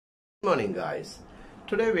Good morning, guys.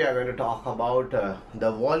 Today we are going to talk about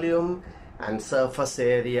the volume and surface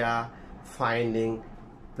area, finding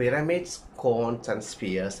pyramids, cones and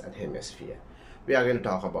spheres and hemisphere. We are going to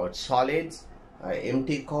talk about solids,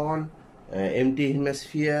 empty cone, empty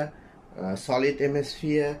hemisphere, solid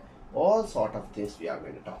hemisphere, all sort of things we are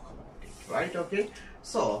going to talk about it, right? Okay,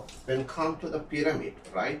 so when come to the pyramid,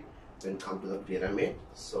 right, when come to the pyramid,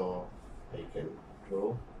 so I can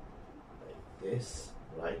draw like this,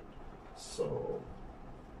 right? So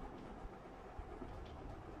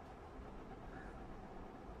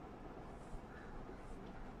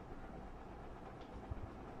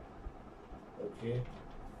okay,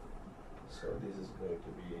 so this is going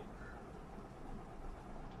to be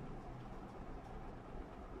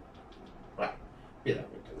right pyramid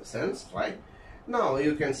in a sense, right? Now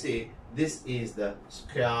you can see this is the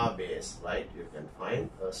square base, right? You can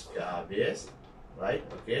find a square base, right?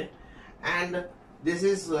 Okay, and this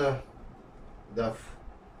is the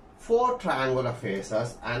four triangular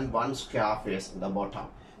faces and one square face in the bottom.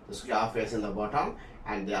 The square face in the bottom,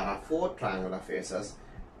 and there are four triangular faces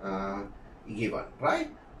given, right?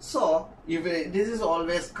 So if this is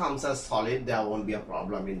always comes as solid, there won't be a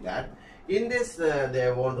problem in that. In this they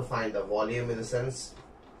want to find the volume in the sense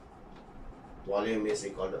volume is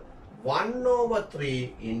equal to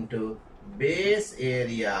 1/3 into base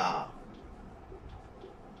area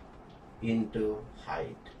into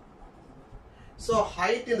height. So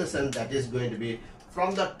height in the sense that is going to be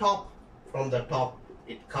from the top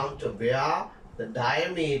it comes to where the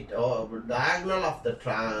diameter or diagonal of the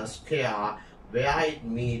square where it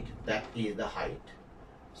meet, that is the height.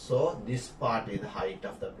 So this part is the height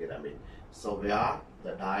of the pyramid. So where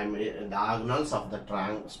the diagonals of the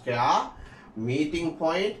square meeting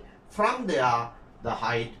point, from there the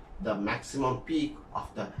height, the maximum peak of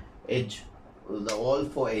the edge, the all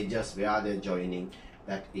four edges where they are joining,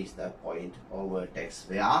 that is the point or vertex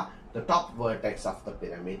where the top vertex of the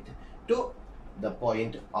pyramid to the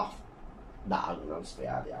point of diagonals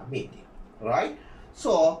where they are meeting, right?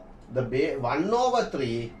 So the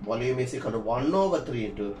 1/3 volume is equal to 1/3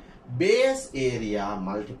 into base area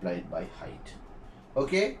multiplied by height.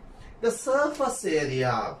 Okay, the surface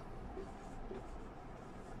area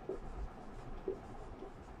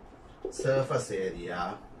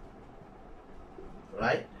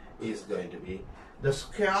right is going to be the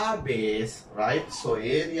square base, right? So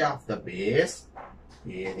area of the base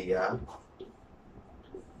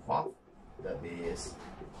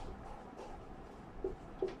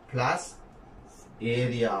plus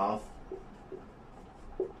area of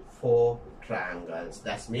four triangles.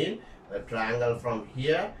 That means a triangle from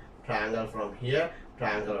here, triangle from here,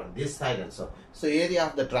 triangle on this side, and so area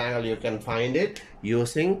of the triangle you can find it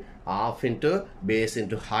using half into base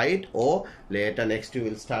into height, or later next you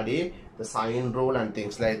will study the sine rule and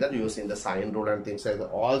things like that. Using the sine rule and things like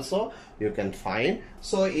that also you can find.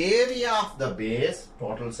 So area of the base,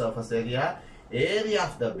 total surface area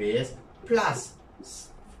of the base plus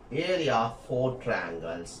area of four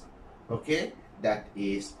triangles, okay, that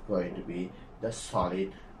is going to be the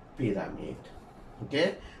solid pyramid.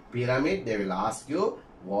 Okay, pyramid, they will ask you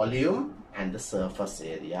volume and the surface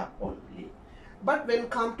area only. But when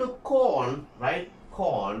come to cone, right,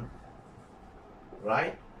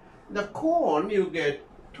 the cone you get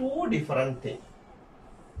two different things,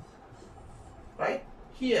 right?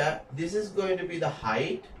 Here this is going to be the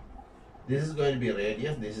height, this is going to be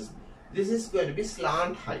radius, this is going to be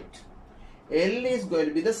slant height. L is going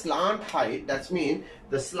to be the slant height, that means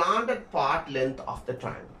the slanted part length of the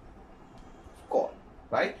triangle cone,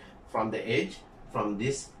 right? From the edge, from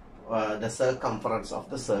this the circumference of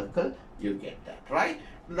the circle, you get that, right?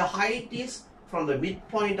 The height is from the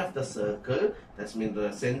midpoint of the circle, that means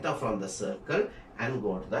the center from the circle, and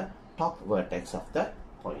go to the top vertex of the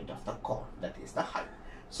point of the cone, that is the height.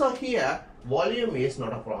 So here volume is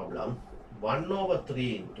not a problem.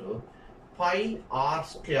 1/3 into pi r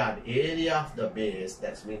squared, area of the base,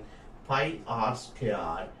 that means pi r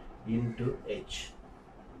squared into h.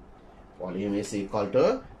 Volume is equal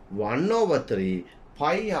to 1/3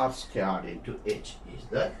 pi r squared into h is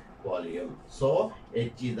the volume. So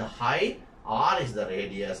h is the height, r is the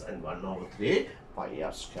radius, and 1/3 pi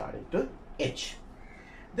r squared into h.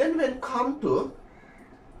 Then when come to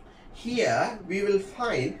here, we will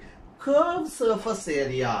find curved surface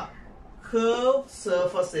area,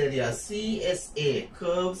 CSA,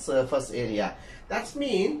 curved surface area. That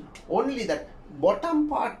means only that bottom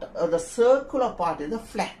part, the circular part is the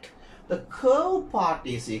flat. The curved part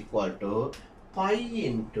is equal to pi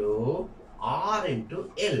into r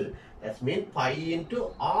into L. That means pi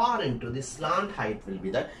into r into the slant height will be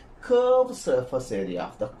the curved surface area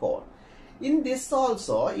of the cone. In this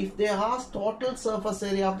also, if they ask total surface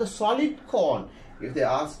area of the solid cone, if they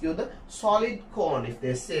ask you the solid cone, if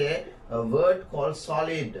they say a word called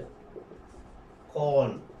solid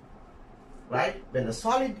cone, right? When the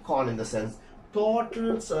solid cone, in the sense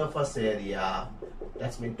total surface area,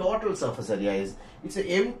 that's mean total surface area is, it's an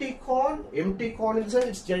empty cone in the sense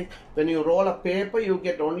it's just, when you roll a paper you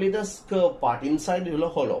get only the curved part, inside you will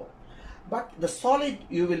hollow. But the solid,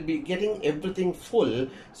 you will be getting everything full,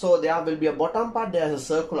 so there will be a bottom part, there is a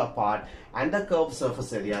circular part and the curved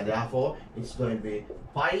surface area. Therefore it's going to be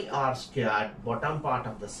pi r squared, bottom part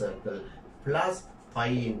of the circle, plus pi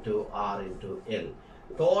into r into L.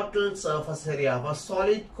 Total surface area of a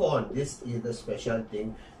solid cone. This is the special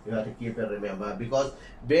thing you have to keep and remember, because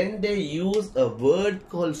when they use a word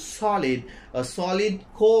called solid, a solid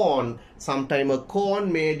cone, sometime a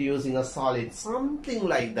cone made using a solid, something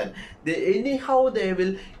like that, anyhow they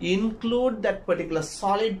will include that particular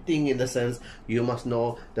solid thing, in the sense you must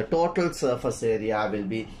know the total surface area will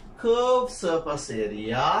be curved surface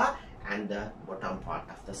area and the bottom part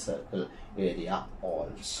of the circle area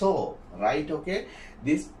also, right? Okay,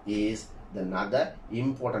 this is another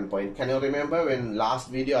important point. Can you remember when last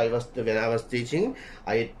video when I was teaching,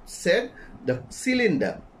 I said the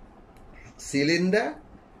cylinder,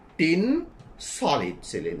 tin, solid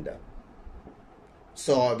cylinder.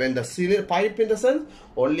 So when the cylinder pipe, in the sense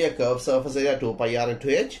only a curved surface area 2 pi r into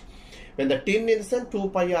h. When the tin, in the sense 2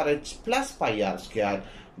 pi r h plus pi r squared.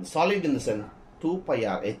 The solid, in the sense 2 pi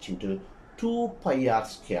r h into 2 pi r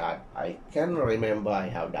squared. I can remember I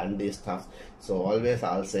have done this stuff, so always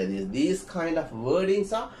I'll say this. These kind of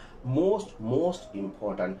wordings are most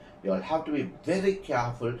important. You'll have to be very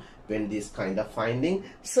careful when this kind of finding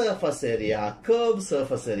surface area, curved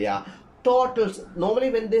surface area, total. Normally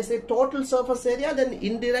when they say total surface area, then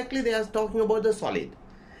indirectly they are talking about the solid.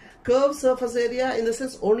 Curved surface area, in the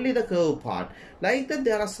sense only the curved part. Like that,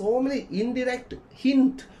 there are so many indirect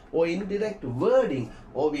hint or indirect wording,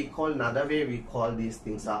 or we call another way, we call these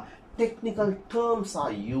things are technical terms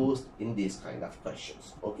are used in these kind of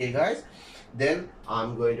questions. Okay guys, then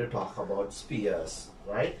I'm going to talk about spheres,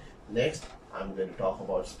 right? Next I'm going to talk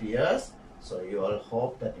about spheres, so you all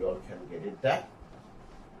hope that you all can get it that.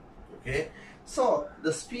 Okay, so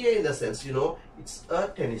the sphere, in the sense, you know, it's a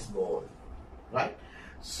tennis ball, right?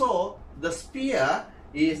 So the sphere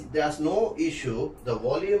is, there's no issue, the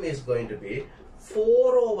volume is going to be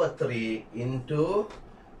 4/3 into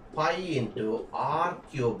pi into r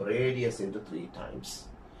cube, radius into 3 times.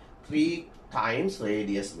 3 times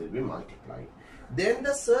radius will be multiplied. Then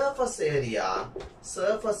the surface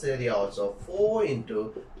area also 4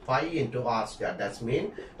 into pi into r square. That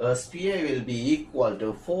means a sphere will be equal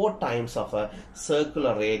to 4 times of a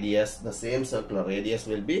circular radius. The same circular radius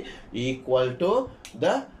will be equal to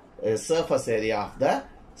the surface area of the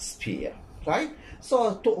sphere, right?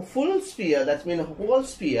 So to full sphere, that means whole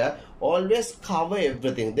sphere always cover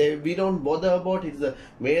everything. We don't bother about it's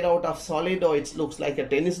made out of solid or it looks like a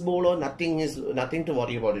tennis ball or nothing to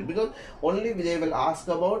worry about it, because only they will ask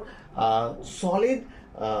about solid,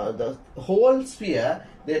 the whole sphere.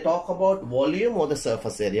 They talk about volume or the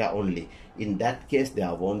surface area only. In that case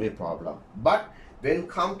there won't be problem. But when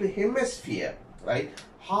come to hemisphere, right,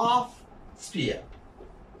 half sphere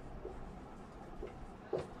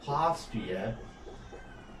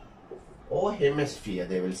or hemisphere,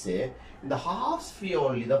 they will say, in the half sphere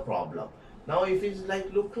only the problem. Now if it's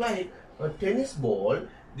like look like a tennis ball,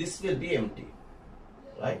 this will be empty,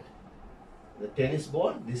 right? The tennis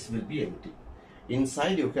ball, this will be empty.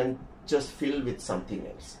 Inside you can just fill with something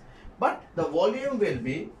else, but the volume will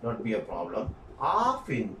be not be a problem. Half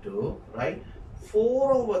into, right,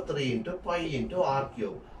 4/3 into pi into r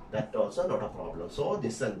cube, that also not a problem. So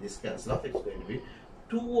this and this cancel off. It's going to be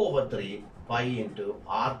 2/3 pi into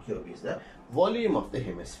r cube is the volume of the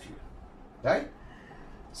hemisphere, right?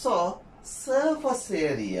 So surface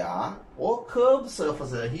area or curved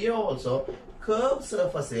surface area, here also curved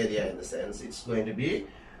surface area, in the sense it's going to be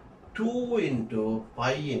 2 into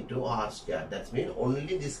pi into r square. That means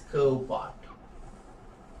only this curved part,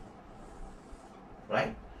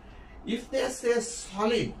 right? If they say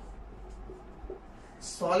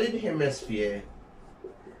solid hemisphere,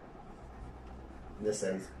 in the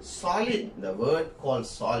sense solid, the word called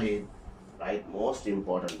solid, right, most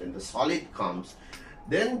important. When the solid comes,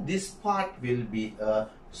 then this part will be a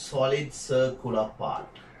solid circular part,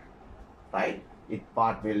 right? It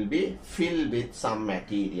part will be filled with some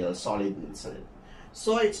material, solid inside.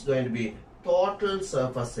 So it's going to be total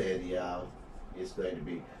surface area is going to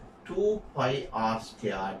be 2 pi r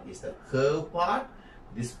squared is the curved part.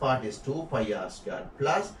 This part is 2 pi r squared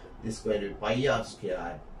plus this is going to be pi r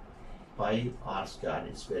squared. Pi r squared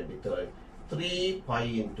is going to be 3 pi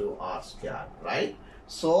into r squared, right?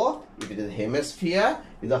 So if it is a hemisphere,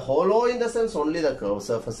 is a hollow in the sense only the curved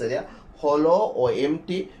surface area, hollow or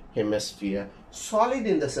empty hemisphere. Solid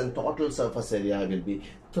in the sense total surface area will be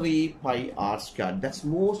 3 pi r squared. That's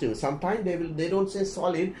most. Sometimes they don't say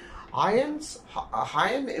solid. Iron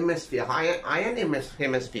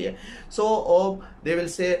hemisphere. So they will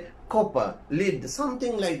say copper, lead,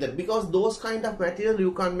 something like that, because those kind of material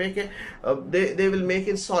you can't make it. They will make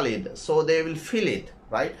it solid, so they will fill it,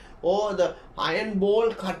 right? Or the iron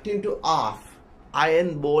ball cut into half,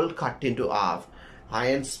 iron ball cut into half,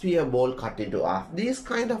 iron sphere ball cut into half. These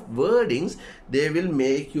kind of wordings, they will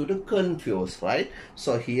make you to confuse, right?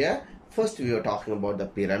 So here first we were talking about the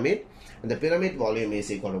pyramid, and the pyramid volume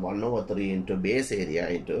is equal to 1/3 into base area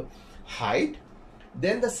into height.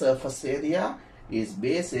 Then the surface area is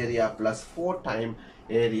base area plus 4 times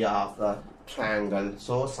area of the triangle,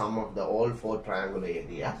 so sum of the all 4 triangle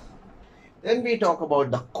area. Then we talk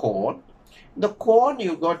about the cone. The cone,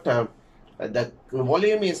 you got the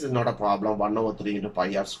volume is not a problem, 1/3 into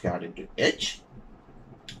pi r squared into h.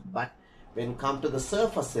 But when come to the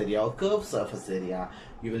surface area or curved surface area,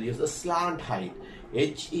 you will use the slant height.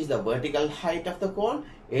 H is the vertical height of the cone,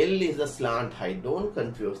 L is the slant height. Don't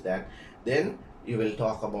confuse that. Then you will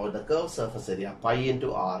talk about the curved surface area, pi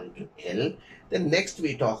into r into L. Then next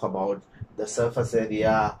we talk about the surface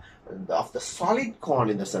area of the solid cone,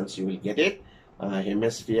 in the sense you will get it,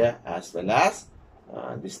 hemisphere as well as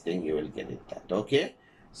this thing, you will get it that. Okay,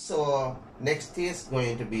 so next is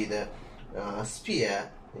going to be the sphere.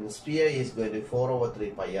 In sphere is going to be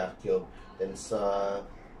 4/3 pi r cube. Then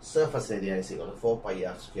surface area is equal to 4 pi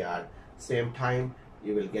r squared. Same time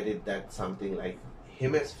you will get it that something like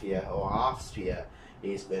hemisphere or half sphere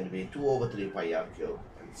is going to be 2/3 pi r cube,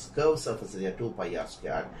 and curved surface area 2 pi r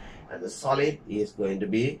squared, and the solid is going to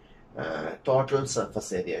be total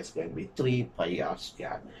surface area is going to be 3 pi r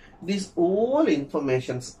squared. These all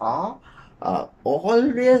informations are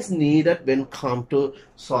always needed when come to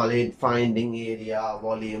solid, finding area,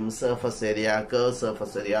 volume, surface area, curved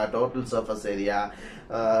surface area, total surface area,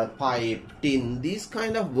 pipe, tin. These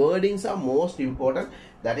kind of wordings are most important.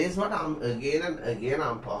 That is what I'm again and again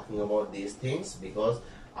I'm talking about these things, because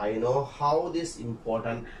I know how this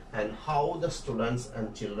important and how the students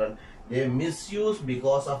and children, they misuse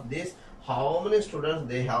because of this. How many students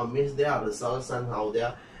they have missed their results, and how they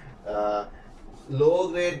are low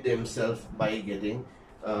grade themselves by getting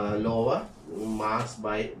lower marks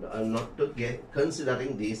by not to get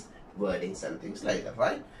considering these wordings and things like that,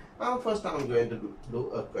 right? First I'm going to do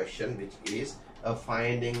a question which is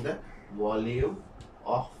finding the volume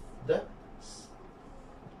of the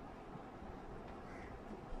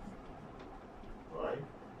right.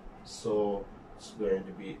 So it's going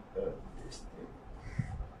to be this thing,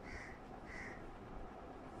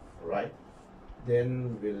 right?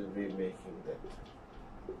 Then we'll be making that,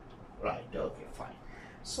 right? Okay, fine.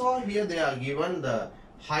 So here they are given the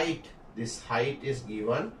height. This height is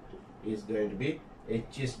given, is going to be,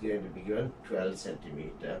 h is going to be given 12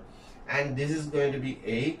 centimeter, and this is going to be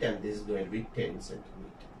 8, and this is going to be 10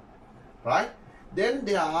 centimeter, right? Then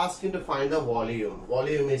they are asking to find the volume.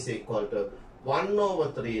 Volume is equal to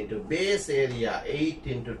 1/3 into base area 8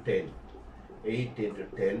 into 10, 8 into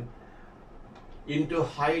 10 into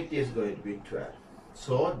height is going to be 12.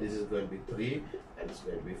 So this is going to be 3, and it's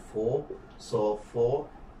going to be 4. So 4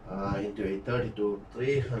 into 8, 32,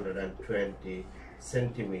 320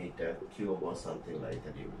 centimeter cube or something like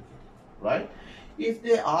that you will get it, right? If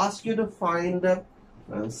they ask you to find the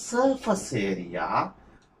surface area,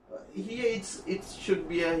 here it should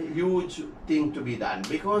be a huge thing to be done,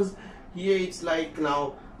 because here it's like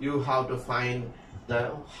now you have to find the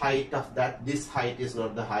height of that. This height is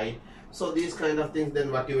not the height. So these kind of things,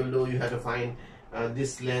 then what you will do, you have to find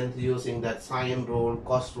this length using that sine rule,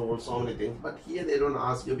 cos rule, so many things. But here they don't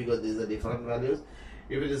ask you, because these are different values.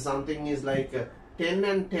 If it is something is like 10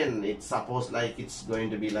 and 10, it's supposed like it's going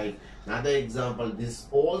to be like another example. This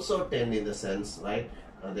also 10 in the sense, right?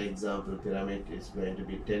 Another example, pyramid is going to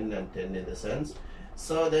be 10 and 10 in the sense.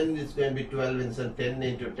 So then it's going to be 12 in the sense, 10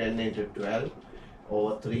 into 10 into 12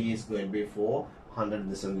 over 3 is going to be 400 in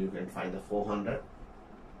the sense, you can find the 400,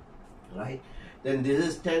 right? Then this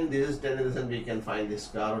is 10, this is 10 in the sense, we can find the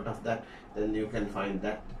square root of that. Then you can find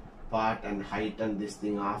that part and height, and this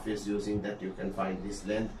thing half is using that, you can find this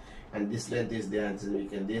length, and this length is there, and so we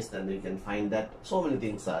can this, then we can find that. So many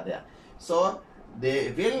things are there. So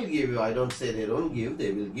they will give you, I don't say they don't give,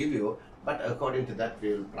 they will give you, but according to that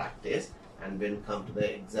we will practice, and when come to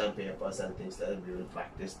the exam papers and things like that, we will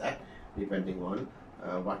practice that depending on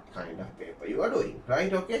what kind of paper you are doing,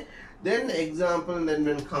 right? Okay, then example, and then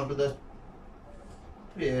when come to the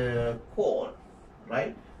cone,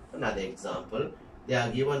 right? Another example, they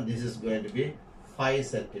are given this is going to be 5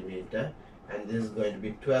 centimeter and this is going to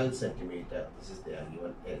be 12 centimeter. This is they are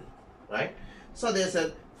given L, right? So they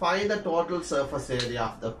said find the total surface area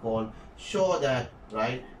of the cone. Show that,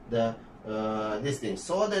 right, the this thing.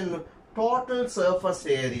 So then total surface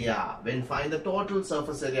area, when find the total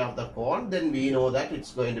surface area of the cone, then we know that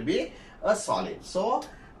it's going to be a solid. So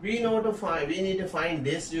we need to find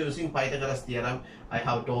this using Pythagoras theorem. I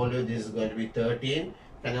have told you this is going to be 13.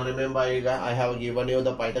 Can you remember, I have given you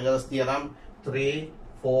the Pythagoras theorem? 3,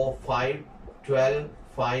 4, 5, 12,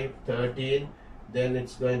 5, 13. Then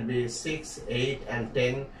it's going to be 6, 8 and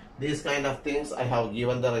 10. These kind of things I have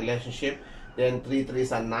given the relationship. Then 3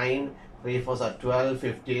 3s are 9, 3 4s are 12,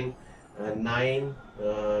 15, 9,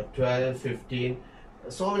 12, 15.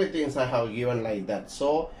 So many things I have given like that.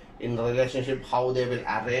 So in relationship how they will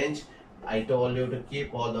arrange, I told you to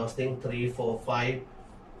keep all those things. 3, 4, 5,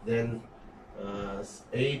 then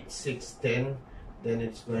 8, 6, 10. Then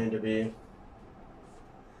it's going to be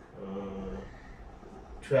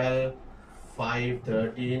 12, 5,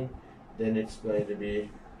 13. Then it's going to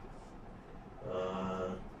be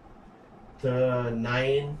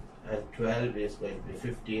 9 and 12 is going to be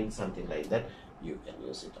 15, something like that. You can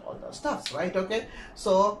use it all the stuffs, right? Okay,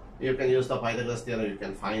 so you can use the Pythagoras theorem, you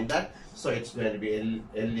can find that. So it's going to be L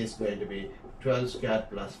is going to be 12 squared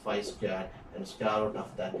plus 5 squared, and square root of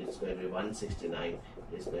that is going to be 169,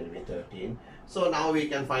 is going to be 13. So now we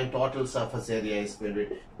can find total surface area is going to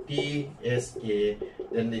be TSA,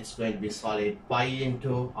 then it's going to be solid. Pi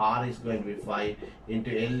into R is going to be 5,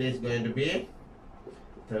 into L is going to be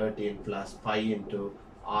 13 plus pi into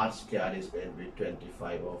R square is going to be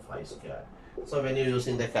 25 or 5 square. So when you're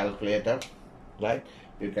using the calculator, right,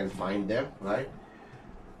 you can find them, right?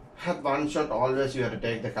 At one shot always you have to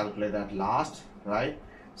take the calculator at last, right?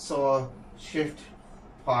 So shift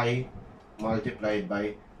pi multiplied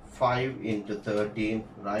by 5 into 13,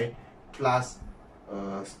 right, plus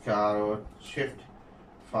square root shift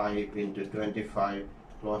 5 into 25,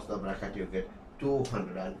 close the bracket, you get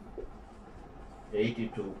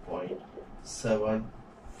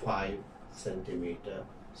 282.75 centimeter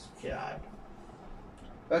squared.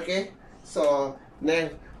 Okay, so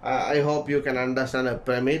next I hope you can understand a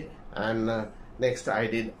pyramid, and next I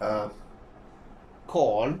did a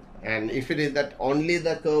cone, and if it is that only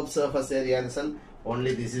the curved surface area answer,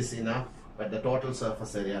 only this is enough, but the total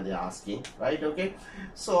surface area they are asking, right? Okay,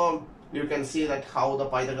 so you can see that how the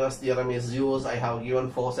Pythagoras theorem is used. I have given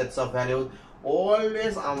 4 sets of values.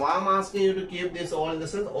 Always I'm asking you to keep this all in the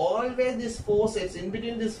sense, always these 4 sets, in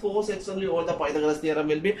between these 4 sets only all the Pythagoras theorem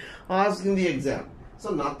will be asked in the exam. So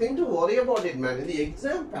nothing to worry about it, man. The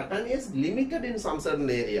exam pattern is limited in some certain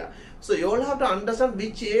area. So you all have to understand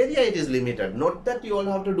which area it is limited. Not that you all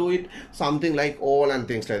have to do it something like all and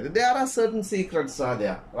things like that. There are certain secrets are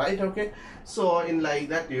there, right? Okay. So in like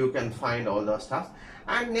that you can find all those stuff.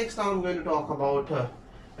 And next I'm going to talk about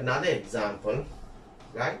another example,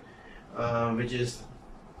 right? Which is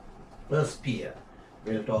the sphere.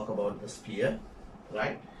 We'll talk about the sphere,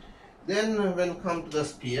 right? Then when come to the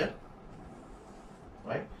sphere,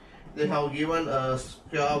 right, they have given a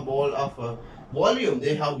square ball of volume.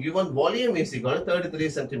 They have given volume is equal to 33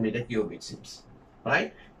 centimeter cube, it seems,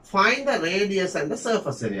 right? Find the radius and the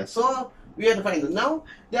surface area. So we have to find it. Now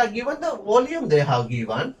they are given the volume they have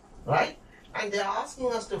given, right, and they are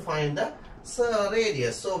asking us to find the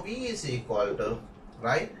radius. So V is equal to,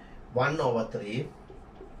 right, 1 over 3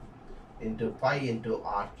 into pi into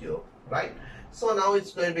r cube, right? So now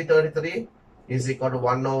it's going to be 33 is equal to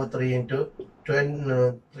 1 over 3 into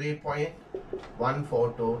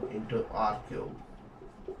 3.142 into r cube.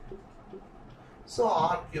 So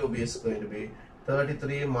r cube is going to be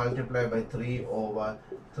 33 multiplied by 3 over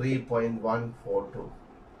 3.142.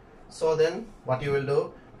 So then what you will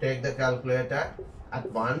do, take the calculator at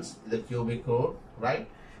once, the cubic root, right?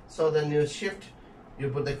 So then you shift, you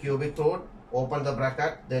put the cubic root, open the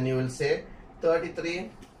bracket, then you will say 33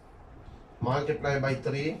 multiplied by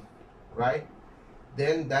 3, right?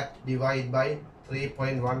 Then that divide by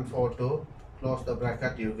 3.142, close the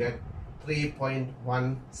bracket, you get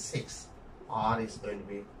 3.16. R is going to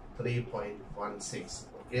be 3.16.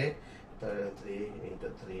 Okay, 33 into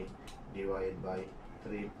 3 divided by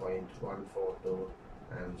 3.142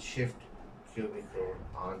 and shift cubic root,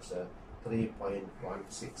 answer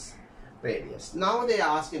 3.16 radius. Now they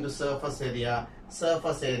ask into surface area.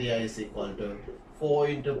 Surface area is equal to 4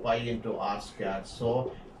 into pi into r squared.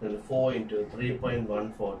 So then 4 into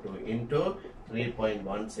 3.142 into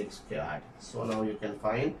 3.16 squared. So now you can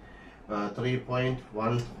find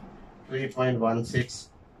 3.16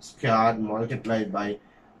 squared multiplied by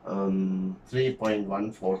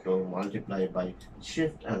 3.142 multiplied by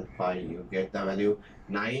shift and pi, you get the value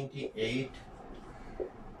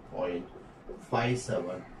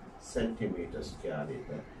 98.57 centimeters square is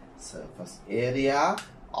the surface area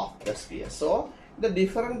of the sphere. So the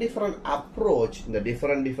different approach, in the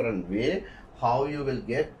different way, how you will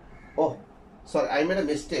get. Oh, sorry, I made a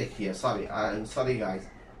mistake here. Sorry, I'm sorry, guys.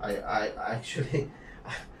 I actually.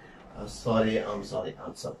 I'm sorry.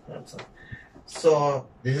 So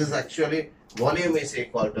this is actually volume is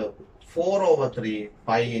equal to 4 over 3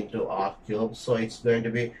 pi into r cube. So it's going to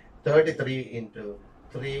be 33 into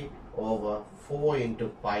 3 over 4 into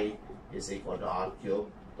pi is equal to r cube.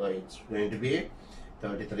 So it's going to be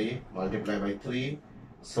 33 multiplied by 3.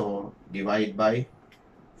 So divide by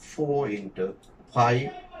 4 into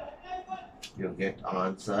pi. You get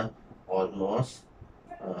answer almost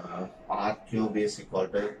r cube is equal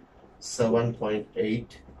to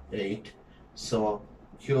 7.88. So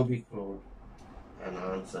cubic root and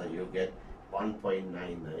answer you get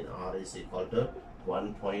 1.99. R is equal to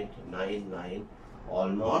 1.99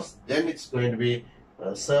 almost. Then it's going to be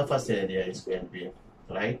surface area is going to be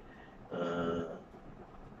right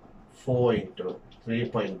 4 into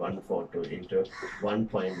 3.142 into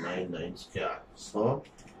 1.99 square. So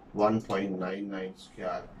 1.99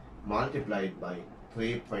 square multiplied by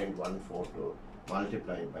 3.142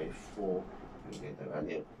 multiplied by 4, you get the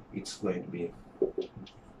value. It's going to be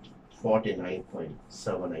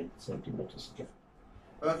 49.79 centimeters square.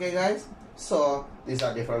 Okay, guys. So these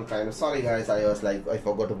are different kinds. Sorry, guys. I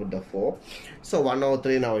forgot to put the 4. So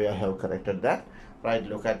 103 now you have corrected that. Right.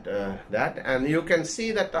 Look at that, and you can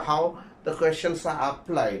see that how the questions are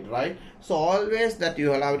applied. Right. So always that you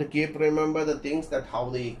will have to keep remember the things that how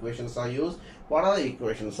the equations are used, what are the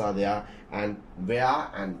equations are there, and where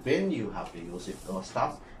and when you have to use it, those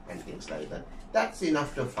stuff and things like that. That's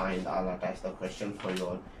enough to find. I'll attach the question for you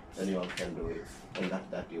all, then you all can do it, and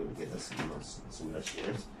that you will get the similar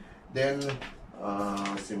shapes. Then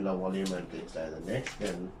similar volume and things like that. Next,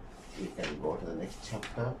 then we can go to the next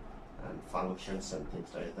chapter and functions and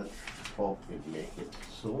things like that. Hope we'll make it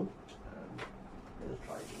soon, and we'll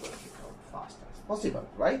try to work it out fast as possible.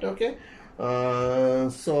 Right? Okay.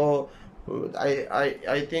 So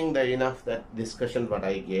I think that enough that discussion what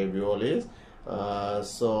I gave you all is.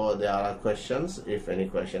 So there are questions. If any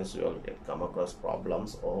questions you all get come across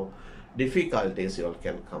problems or difficulties, you all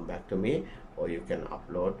can come back to me, or you can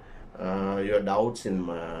upload your doubts in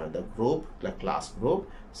the group, the class group.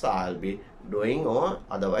 So I'll be doing, or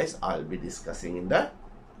otherwise I'll be discussing in the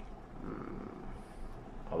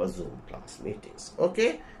our Zoom class meetings.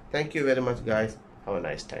 Okay, thank you very much, guys. Have a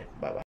nice time. Bye bye.